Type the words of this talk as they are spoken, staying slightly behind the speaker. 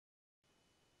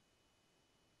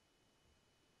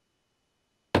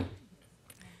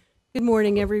Good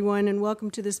morning, everyone, and welcome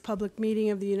to this public meeting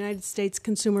of the United States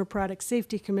Consumer Product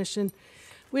Safety Commission.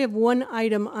 We have one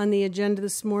item on the agenda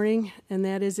this morning, and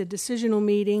that is a decisional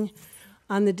meeting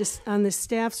on the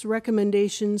staff's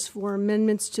recommendations for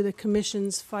amendments to the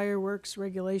Commission's fireworks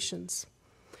regulations.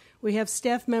 We have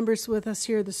staff members with us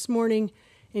here this morning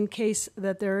in case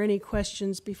that there are any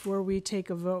questions before we take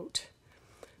a vote.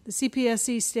 The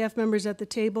CPSC staff members at the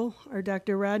table are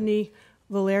Dr. Rodney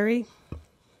Valeri.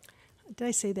 Did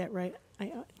I say that right?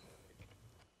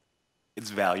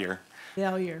 It's Valier.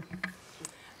 Valier.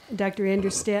 Dr. Andrew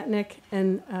Statnick,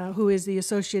 and who is the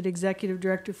Associate Executive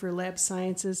Director for Lab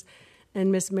Sciences,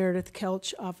 and Ms. Meredith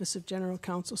Kelch, Office of General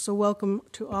Counsel. So welcome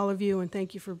to all of you, and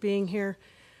thank you for being here.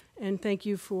 And thank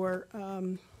you for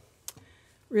I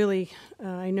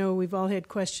know we've all had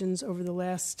questions over the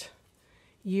last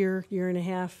year and a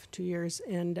half, 2 years,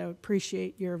 and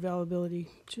appreciate your availability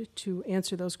to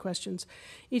answer those questions.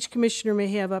 Each commissioner may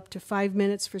have up to 5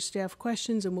 minutes for staff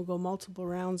questions, and we'll go multiple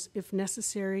rounds if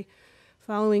necessary.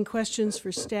 Following questions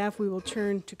for staff, we will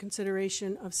turn to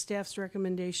consideration of staff's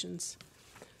recommendations.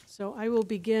 So I will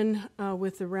begin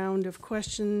with the round of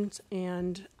questions,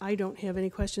 and I don't have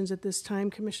any questions at this time.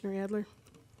 Commissioner Adler?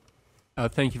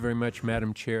 Thank you very much,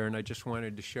 Madam Chair, and I just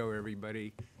wanted to show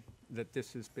everybody that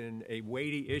this has been a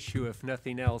weighty issue, if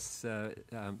nothing else,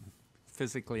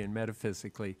 physically and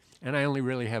metaphysically. And I only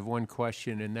really have one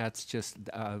question, and that's just,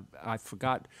 I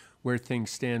forgot where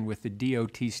things stand with the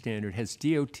DOT standard. Has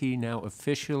DOT now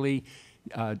officially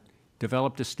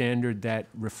developed a standard that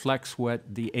reflects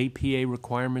what the APA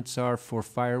requirements are for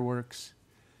fireworks?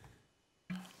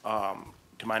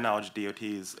 To my knowledge,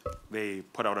 DOTs, they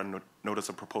put out a notice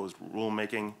of proposed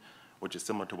rulemaking, which is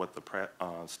similar to what the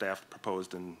staff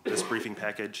proposed in this briefing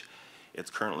package.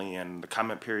 It's currently in the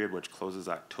comment period, which closes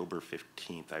October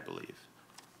 15th, I believe.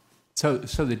 So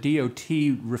the DOT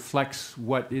reflects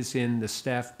what is in the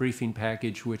staff briefing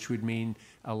package, which would mean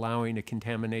allowing a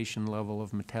contamination level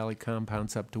of metallic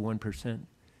compounds up to 1%?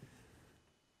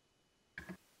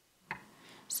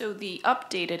 So the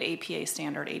updated APA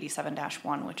standard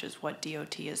 87-1, which is what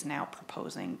DOT is now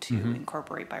proposing to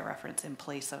incorporate by reference in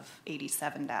place of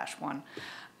 87-1,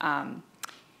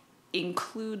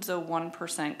 includes a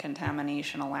 1%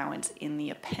 contamination allowance in the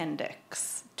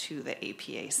appendix to the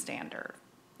APA standard.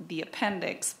 The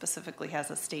appendix specifically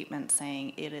has a statement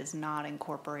saying it is not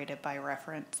incorporated by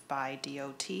reference by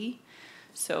DOT.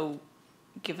 So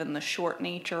given the short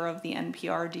nature of the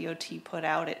NPR DOT put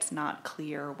out, it's not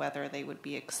clear whether they would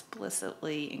be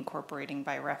explicitly incorporating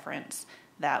by reference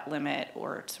that limit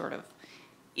or sort of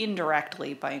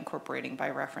indirectly by incorporating by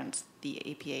reference the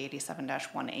APA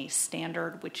 87-1A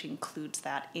standard, which includes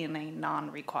that in a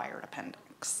non-required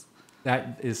appendix.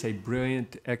 That is a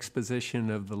brilliant exposition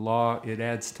of the law. It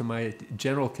adds to my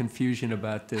general confusion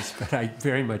about this, but I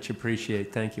very much appreciate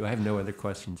it. Thank you. I have no other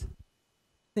questions.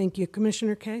 Thank you.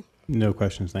 Commissioner Kay? No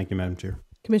questions. Thank you, Madam Chair.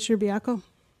 Commissioner Biacco?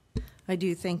 I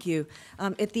do, thank you.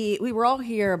 We were all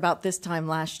here about this time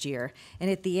last year, and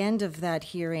at the end of that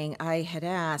hearing, I had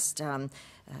asked,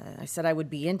 I said I would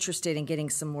be interested in getting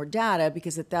some more data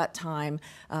because at that time,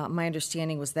 my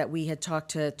understanding was that we had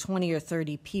talked to 20 or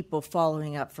 30 people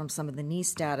following up from some of the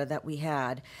NEAS data that we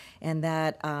had, and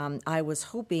that I was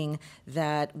hoping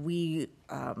that we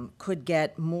could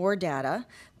get more data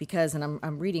because, and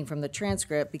I'm reading from the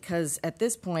transcript, because at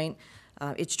this point,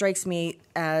 it strikes me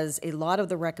as a lot of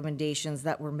the recommendations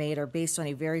that were made are based on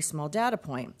a very small data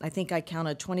point. I think I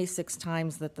counted 26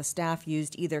 times that the staff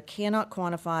used either cannot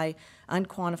quantify,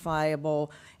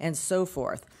 unquantifiable, and so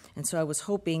forth. And so I was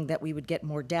hoping that we would get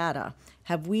more data.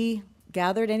 Have we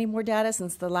gathered any more data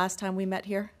since the last time we met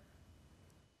here?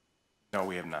 No,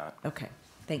 we have not. Okay,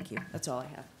 thank you. That's all I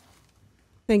have.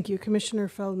 Thank you. Commissioner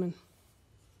Feldman?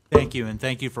 Thank you, and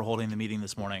thank you for holding the meeting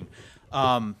this morning.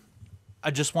 I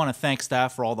just want to thank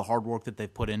staff for all the hard work that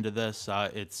they've put into this.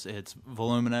 It's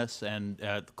voluminous, and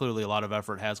clearly a lot of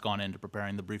effort has gone into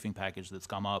preparing the briefing package that's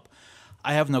come up.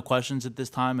 I have no questions at this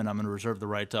time, and I'm going to reserve the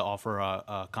right to offer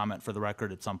a comment for the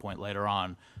record at some point later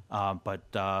on. But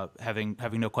having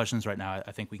no questions right now,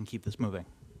 I think we can keep this moving.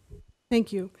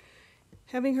 Thank you.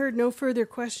 Having heard no further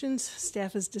questions,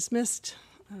 staff is dismissed.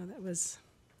 That was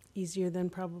easier than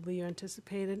probably you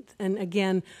anticipated. And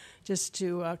again, just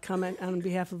to comment on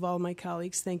behalf of all my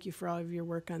colleagues, thank you for all of your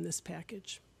work on this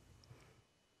package.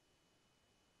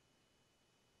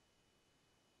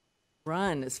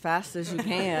 Run as fast as you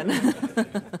can.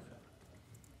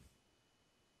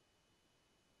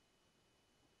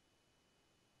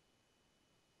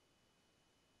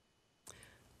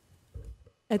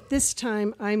 At this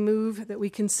time, I move that we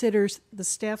consider the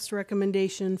staff's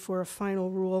recommendation for a final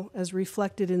rule as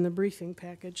reflected in the briefing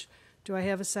package Do I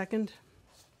have a second?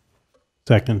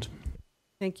 Second.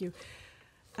 Thank you.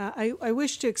 I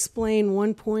wish to explain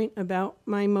one point about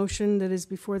my motion that is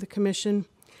before the commission.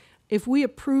 If we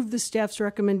approve the staff's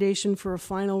recommendation for a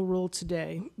final rule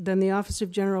today, then the Office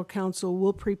of General Counsel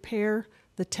will prepare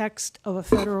the text of a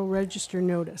Federal Register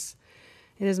notice.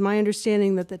 It is my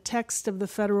understanding that the text of the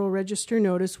Federal Register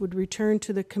notice would return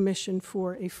to the commission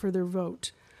for a further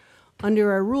vote.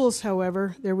 Under our rules,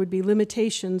 however, there would be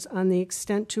limitations on the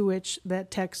extent to which that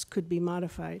text could be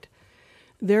modified.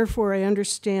 Therefore, I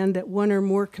understand that one or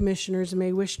more commissioners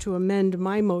may wish to amend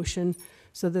my motion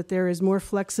so that there is more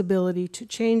flexibility to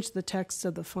change the text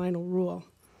of the final rule.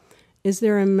 Is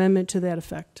there an amendment to that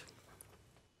effect?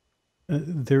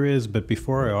 There is, but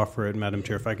before I offer it, Madam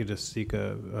Chair, if I could just seek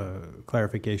a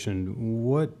clarification,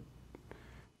 what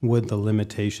would the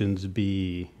limitations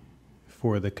be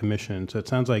for the commission? So it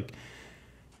sounds like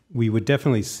we would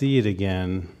definitely see it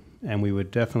again, and we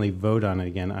would definitely vote on it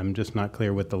again. I'm just not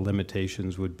clear what the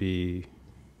limitations would be.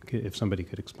 If somebody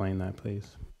could explain that,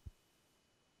 please.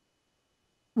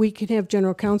 We could have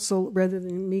General Counsel, rather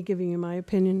than me giving you my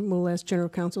opinion, we'll ask General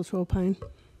Counsel to opine.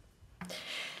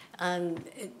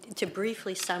 To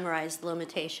briefly summarize, the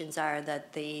limitations are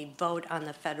that the vote on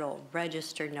the Federal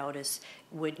Register notice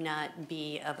would not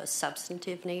be of a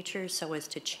substantive nature so as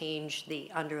to change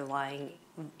the underlying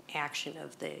action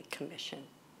of the commission.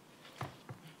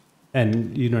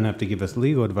 And you don't have to give us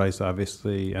legal advice,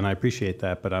 obviously, and I appreciate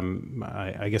that, but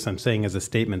I guess I'm saying as a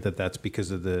statement that that's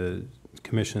because of the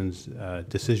commission's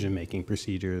decision-making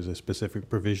procedure. Is a specific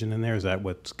provision in there? Is that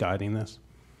what's guiding this?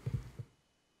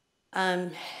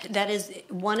 That is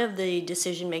one of the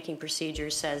decision-making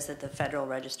procedures. Says that the Federal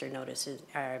Register notices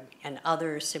and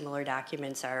other similar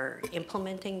documents are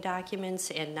implementing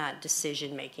documents and not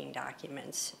decision-making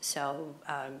documents. So,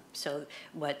 so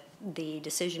what the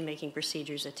decision-making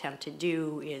procedures attempt to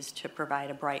do is to provide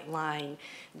a bright line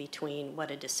between what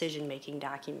a decision-making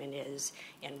document is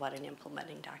and what an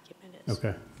implementing document is.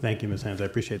 Okay, thank you, Ms. Hans. I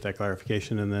appreciate that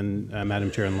clarification. And then,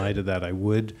 Madam Chair, in light of that, I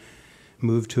would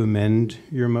move to amend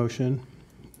your motion.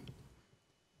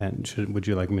 And would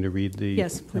you like me to read the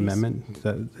amendment?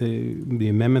 The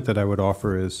amendment that I would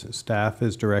offer is staff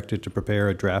is directed to prepare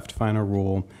a draft final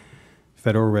rule,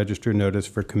 Federal Register notice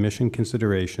for commission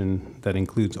consideration that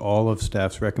includes all of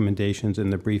staff's recommendations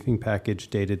in the briefing package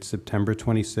dated September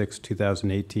 26,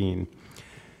 2018.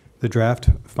 The draft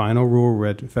final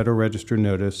rule Federal Register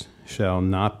notice shall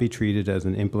not be treated as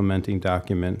an implementing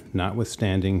document,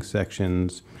 notwithstanding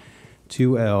sections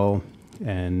 2L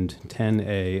and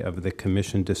 10A of the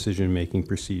Commission decision-making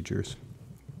procedures.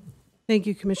 Thank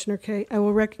you, Commissioner Kay. I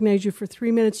will recognize you for 3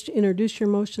 minutes to introduce your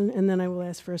motion, and then I will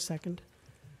ask for a second.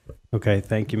 Okay,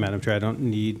 thank you, Madam Chair. I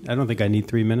don't think I need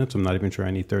 3 minutes. I'm not even sure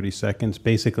I need 30 seconds.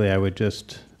 Basically, I would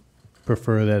just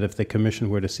prefer that if the Commission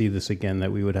were to see this again,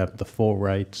 that we would have the full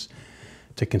rights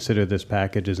to consider this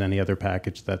package as any other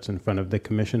package that's in front of the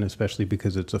Commission, especially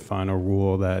because it's a final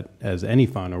rule that, as any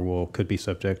final rule, could be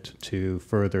subject to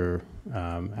further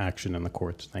action in the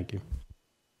courts. Thank you.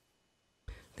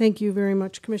 Thank you very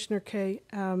much, Commissioner Kay.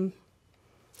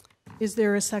 Is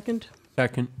there a second?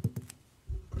 Second.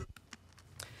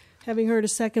 Having heard a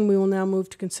second, we will now move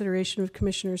to consideration of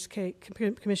Commissioner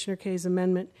Kay's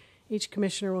amendment. Each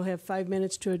commissioner will have 5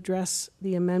 minutes to address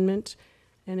the amendment.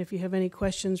 And if you have any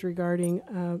questions regarding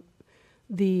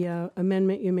the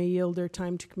amendment, you may yield their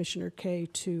time to Commissioner Kay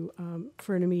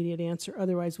for an immediate answer.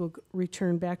 Otherwise, we'll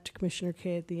return back to Commissioner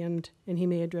Kay at the end, and he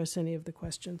may address any of the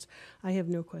questions. I have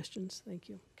no questions. Thank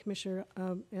you. Commissioner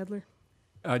Adler?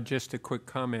 Just a quick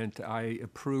comment. I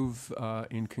approve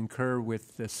and concur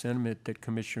with the sentiment that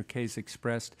Commissioner Kay's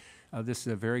expressed. This is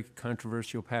a very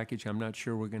controversial package. I'm not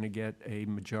sure we're going to get a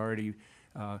majority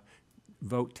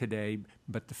vote today,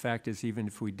 but the fact is, even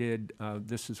if we did,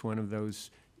 this is one of those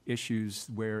issues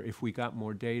where if we got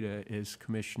more data, as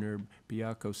Commissioner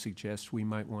Biacco suggests, we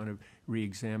might want to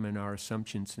re-examine our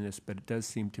assumptions in this, but it does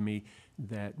seem to me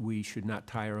that we should not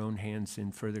tie our own hands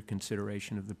in further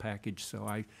consideration of the package, so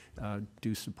I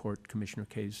do support Commissioner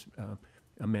Kay's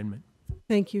amendment.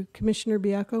 Thank you. Commissioner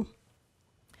Biacco?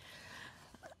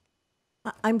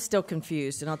 I'm still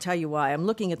confused, and I'll tell you why. I'm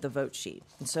looking at the vote sheet.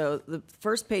 And so the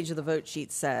first page of the vote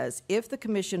sheet says, if the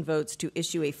commission votes to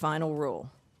issue a final rule,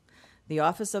 the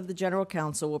Office of the General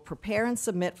Counsel will prepare and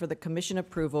submit for the commission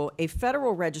approval a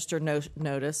Federal Register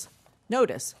notice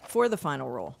for the final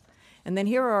rule. And then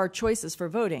here are our choices for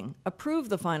voting. Approve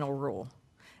the final rule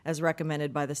as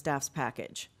recommended by the staff's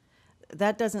package.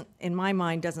 That doesn't, in my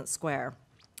mind, doesn't square.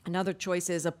 Another choice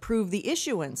is approve the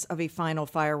issuance of a final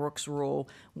fireworks rule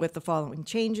with the following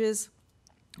changes.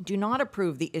 do not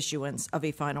approve the issuance of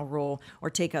a final rule or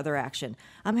take other action.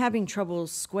 I'm having trouble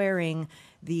squaring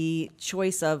the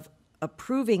choice of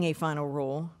approving a final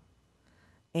rule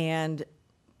and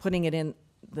putting it in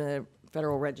the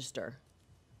Federal Register.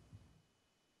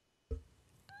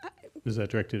 Is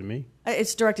that directed to me?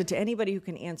 It's directed to anybody who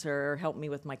can answer or help me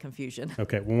with my confusion.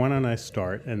 Okay, well, why don't I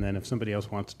start, and then if somebody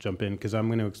else wants to jump in, because I'm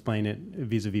going to explain it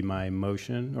vis-a-vis my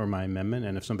motion or my amendment,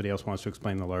 and if somebody else wants to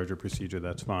explain the larger procedure,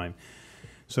 that's fine.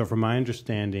 So from my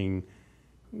understanding,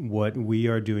 what we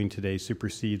are doing today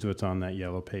supersedes what's on that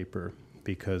yellow paper,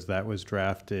 because that was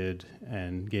drafted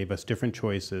and gave us different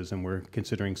choices, and we're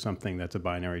considering something that's a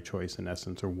binary choice in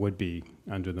essence, or would be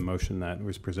under the motion that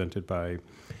was presented by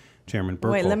Chairman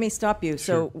Burkle. Wait, let me stop you. Sure,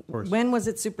 So of course. when was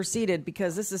it superseded?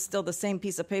 Because this is still the same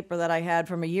piece of paper that I had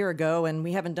from a year ago, and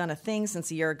we haven't done a thing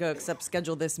since a year ago except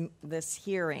schedule this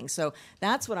hearing. So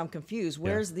that's what I'm confused.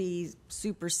 Where's the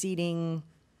superseding?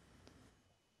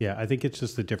 Yeah, I think it's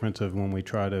just the difference of when we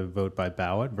try to vote by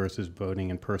ballot versus voting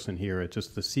in person here. It's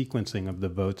just the sequencing of the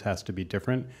votes has to be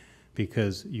different,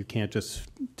 because you can't just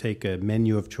take a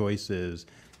menu of choices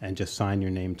and just sign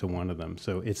your name to one of them.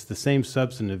 So it's the same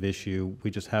substantive issue. We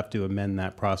just have to amend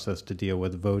that process to deal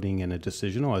with voting in a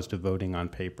decisional as to voting on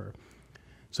paper.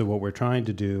 So what we're trying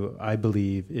to do, I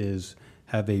believe, is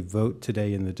have a vote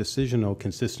today in the decisional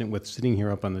consistent with sitting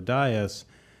here up on the dais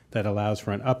that allows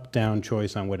for an up-down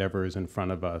choice on whatever is in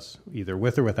front of us, either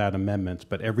with or without amendments,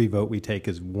 but every vote we take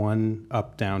is one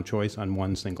up-down choice on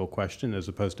one single question as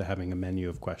opposed to having a menu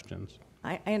of questions.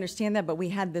 I understand that, but we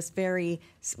had this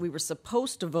we were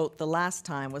supposed to vote the last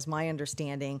time, was my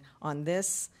understanding, on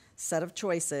this set of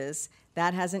choices.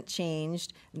 That hasn't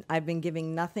changed. I've been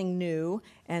giving nothing new,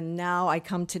 and now I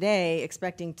come today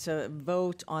expecting to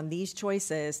vote on these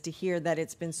choices to hear that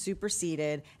it's been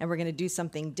superseded and we're going to do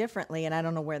something differently, and I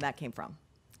don't know where that came from.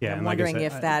 Yeah, I'm and like I wondering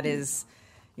said, if that is,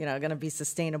 going to be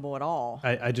sustainable at all.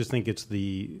 I just think it's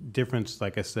the difference,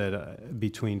 like I said,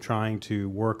 between trying to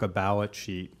work a ballot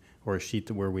sheet or a sheet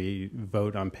where we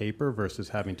vote on paper versus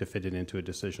having to fit it into a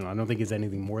decision. I don't think it's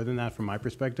anything more than that from my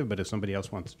perspective, but if somebody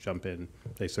else wants to jump in,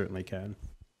 they certainly can.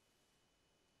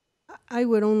 I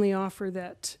would only offer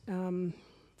that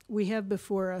we have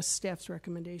before us staff's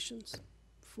recommendations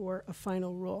for a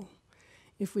final rule.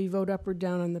 If we vote up or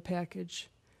down on the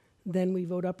package, then we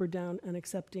vote up or down on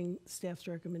accepting staff's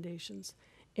recommendations.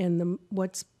 And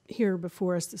what's here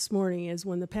before us this morning is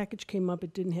when the package came up,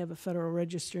 it didn't have a Federal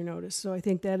Register notice. So I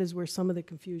think that is where some of the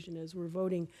confusion is. We're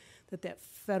voting that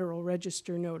Federal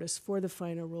Register notice for the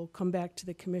final rule come back to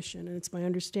the Commission. And it's my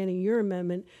understanding your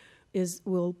amendment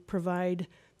will provide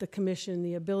the Commission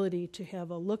the ability to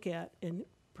have a look at and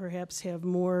perhaps have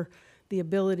more the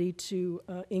ability to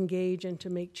engage and to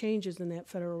make changes in that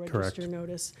Federal Register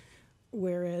notice,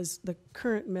 whereas the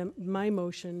current my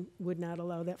motion would not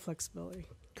allow that flexibility.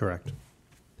 Correct.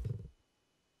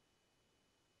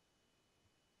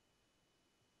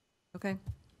 Okay.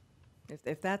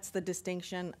 If that's the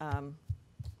distinction,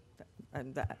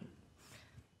 that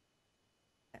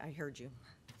I heard you.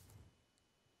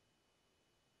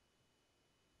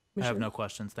 I have no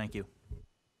questions. Thank you.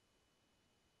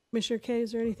 Commissioner Kaye,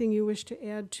 is there anything you wish to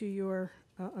add to your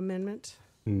amendment?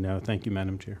 No, thank you,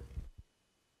 Madam Chair.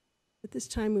 At this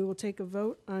time, we will take a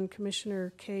vote on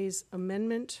Commissioner Kaye's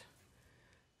amendment.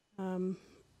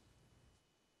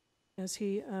 As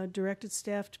he directed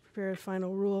staff to prepare a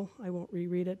final rule. I won't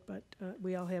reread it, but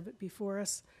we all have it before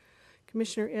us.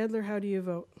 Commissioner Adler, how do you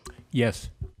vote? Yes.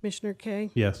 Commissioner Kaye?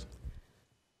 Yes.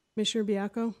 Commissioner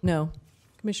Biacco? No.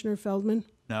 Commissioner Feldman?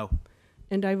 No.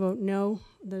 And I vote no.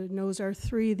 The noes are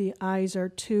 3, the ayes are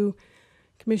 2.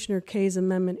 Commissioner Kaye's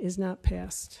amendment is not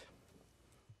passed.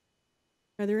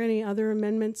 Are there any other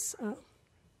amendments?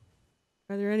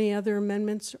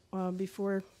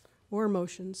 Before or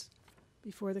motions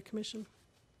before the Commission?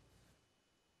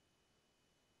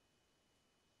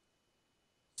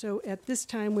 So at this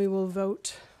time, we will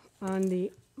vote on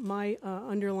my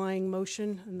underlying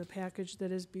motion and the package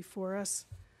that is before us.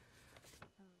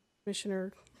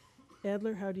 Commissioner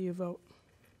Adler, how do you vote?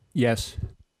 Yes.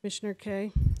 Commissioner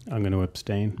Kaye? I'm going to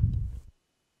abstain.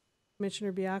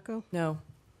 Commissioner Biacco? No.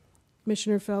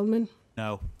 Commissioner Feldman?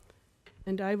 No.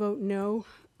 And I vote no.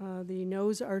 The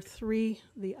noes are 3,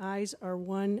 the ayes are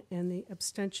 1, and the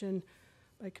abstention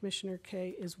by Commissioner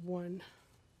Kaye is 1.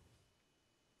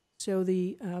 So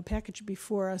the package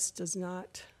before us does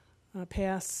not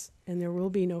pass, and there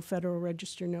will be no Federal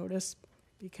Register notice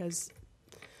because,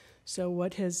 so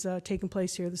what has taken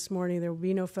place here this morning, there will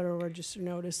be no Federal Register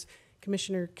notice.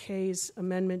 Commissioner Kaye's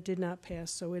amendment did not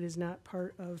pass, so it is not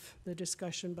part of the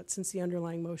discussion, but since the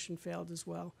underlying motion failed as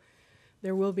well,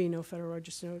 there will be no Federal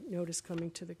Register notice coming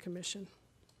to the Commission.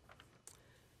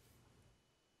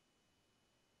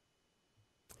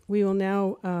 We will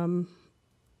now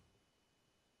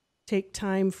take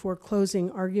time for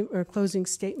closing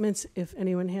statements, if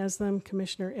anyone has them.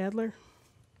 Commissioner Adler?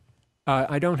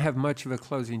 I don't have much of a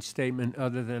closing statement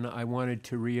other than I wanted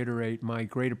to reiterate my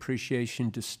great appreciation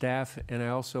to staff, and I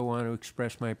also want to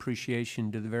express my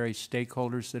appreciation to the various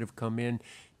stakeholders that have come in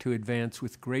to advance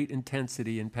with great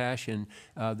intensity and passion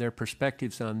their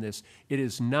perspectives on this. It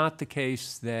is not the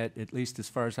case that, at least as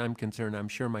far as I'm concerned, I'm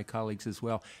sure my colleagues as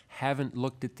well, haven't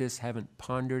looked at this, haven't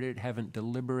pondered it, haven't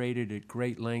deliberated at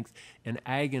great length, and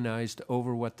agonized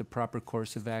over what the proper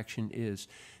course of action is.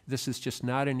 This is just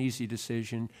not an easy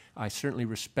decision. I certainly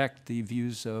respect the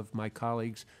views of my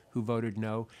colleagues who voted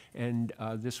no, and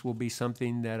this will be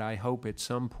something that I hope at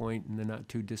some point in the not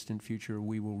too distant future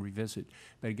we will revisit.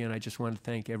 But again, I just want to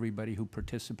thank everybody who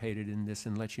participated in this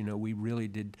and let you know we really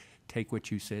did take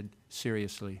what you said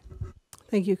seriously.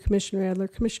 Thank you, Commissioner Adler.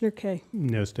 Commissioner Kay?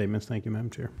 No statements. Thank you, Madam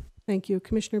Chair. Thank you.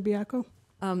 Commissioner Biacco?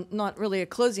 Not really a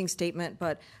closing statement,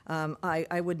 but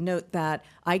I would note that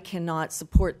I cannot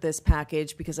support this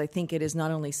package because I think it is not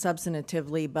only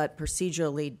substantively but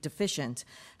procedurally deficient.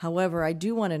 However, I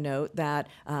do want to note that,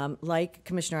 like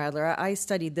Commissioner Adler, I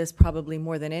studied this probably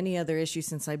more than any other issue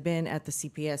since I've been at the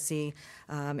CPSC,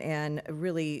 and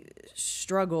really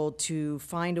struggled to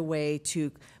find a way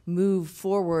to move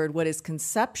forward what is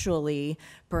conceptually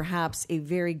perhaps a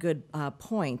very good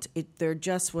point. There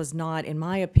just was not, in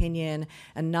my opinion,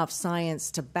 enough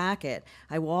science to back it.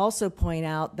 I will also point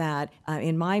out that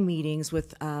in my meetings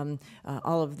with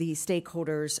all of the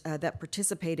stakeholders that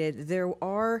participated, there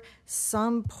are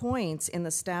some points in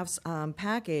the staff's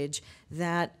package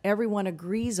that everyone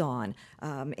agrees on.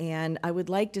 And I would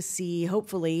like to see,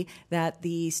 hopefully, that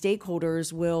the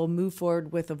stakeholders will move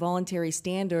forward with a voluntary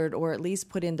standard, or at least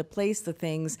put into place the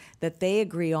things that they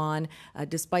agree on,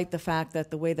 despite the fact that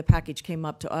the way the package came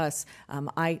up to us,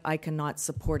 I cannot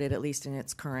support it, at least in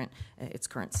its current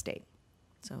state.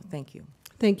 So thank you.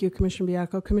 Thank you, Commissioner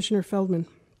Biacco. Commissioner Feldman?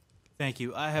 Thank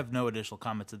you. I have no additional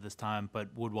comments at this time, but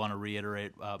would want to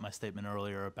reiterate my statement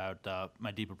earlier about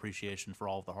my deep appreciation for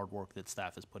all of the hard work that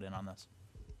staff has put in on this.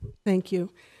 Thank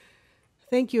you.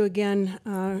 Thank you again,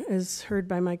 as heard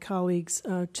by my colleagues,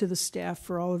 to the staff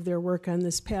for all of their work on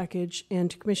this package.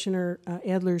 And to Commissioner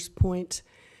Adler's point,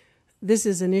 this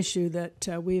is an issue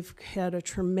that we've had a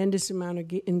tremendous amount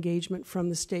of engagement from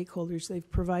the stakeholders.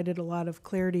 They've provided a lot of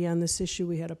clarity on this issue.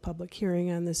 We had a public hearing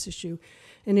on this issue,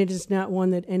 and it is not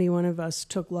one that any one of us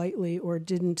took lightly or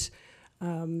didn't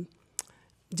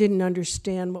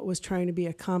understand what was trying to be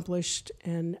accomplished.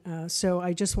 And so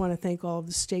I just want to thank all of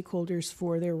the stakeholders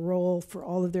for their role, for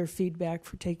all of their feedback,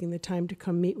 for taking the time to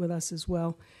come meet with us as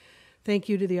well. Thank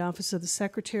you to the Office of the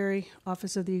Secretary,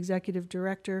 Office of the Executive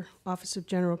Director, Office of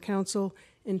General Counsel,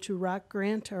 and to Rock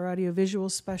Grant, our audiovisual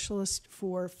specialist,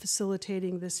 for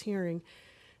facilitating this hearing.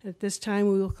 At this time,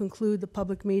 we will conclude the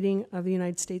public meeting of the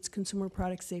United States Consumer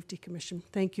Product Safety Commission.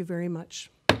 Thank you very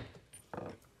much.